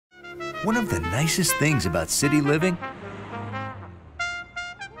One of the nicest things about city living,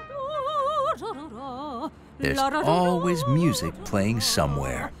 there's always music playing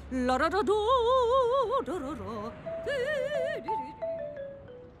somewhere.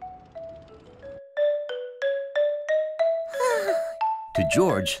 To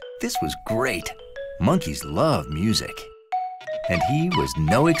George, this was great. Monkeys love music. And he was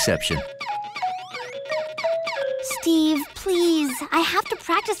no exception. Steve, please. I have to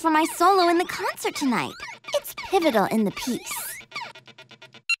practice for my solo in the concert tonight. It's pivotal in the piece.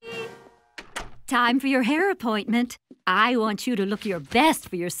 Time for your hair appointment. I want you to look your best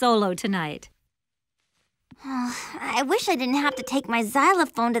for your solo tonight. I wish I didn't have to take my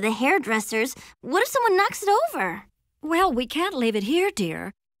xylophone to the hairdresser's. What if someone knocks it over? Well, we can't leave it here,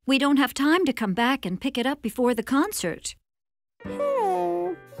 dear. We don't have time to come back and pick it up before the concert.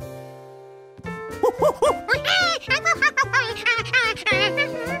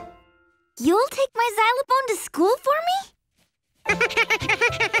 You'll take my xylophone to school for me?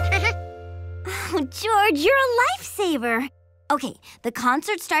 Oh, George, you're a lifesaver. Okay, the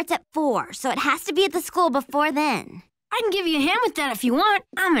concert starts at 4, so it has to be at the school before then. I can give you a hand with that if you want.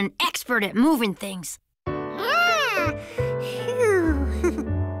 I'm an expert at moving things.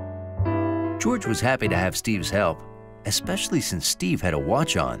 George was happy to have Steve's help, especially since Steve had a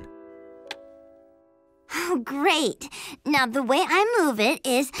watch on. Oh, great. Now, the way I move it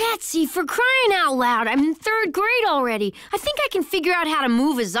is... Betsy, for crying out loud, I'm in 3rd grade already. I think I can figure out how to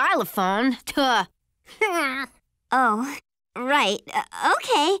move a xylophone. Duh. Oh, right.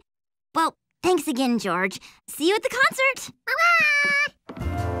 Okay. Well, thanks again, George. See you at the concert.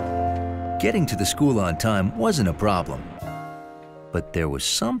 Getting to the school on time wasn't a problem. But there was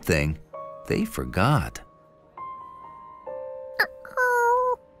something they forgot.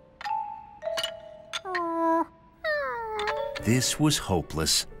 This was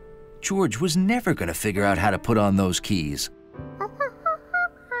hopeless. George was never going to figure out how to put on those keys.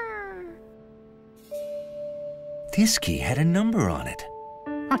 This key had a number on it.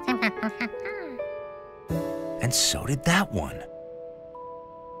 And so did that one.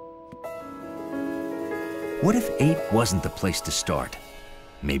 What if 8 wasn't the place to start?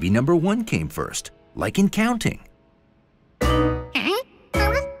 Maybe number 1 came first, like in counting.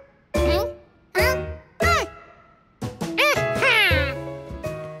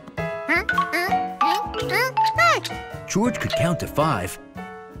 George could count to 5,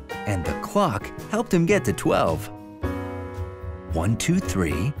 and the clock helped him get to 12. 1, 2,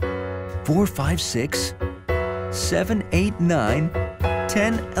 3, 4, 5, 6, 7, 8, 9,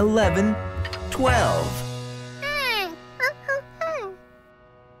 10, 11, 12.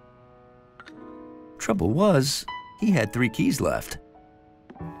 Trouble was, he had 3 keys left.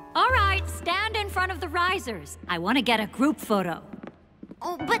 All right, stand in front of the risers. I want to get a group photo.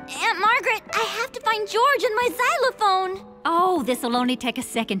 Oh, but Aunt Margaret, I have to find George and my xylophone. Oh, this'll only take a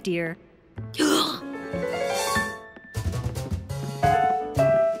second, dear.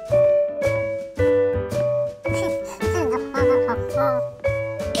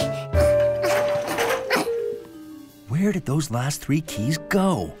 Where did those last 3 keys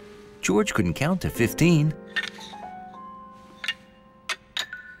go? George couldn't count to 15.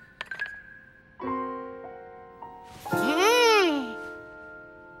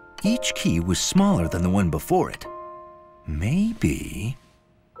 Each key was smaller than the one before it. Maybe...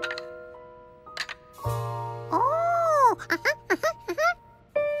 Oh!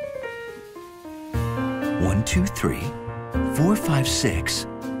 1, 2, 3, 4, 5, 6,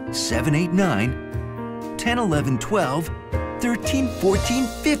 7, 8, 9, 10, 11, 12, 13, 14,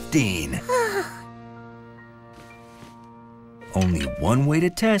 15. Only one way to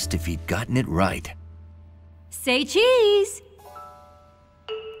test if he'd gotten it right. Say cheese.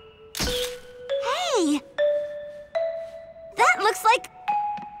 Hey! That looks like...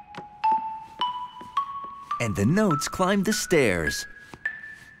 And the notes climbed the stairs.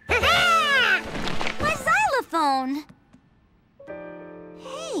 my xylophone!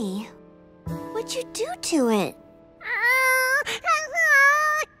 Hey, what'd you do to it?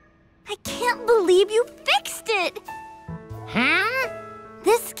 I can't believe you fixed it! Huh?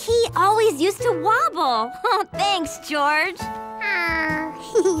 This key always used to wobble. Oh, thanks, George.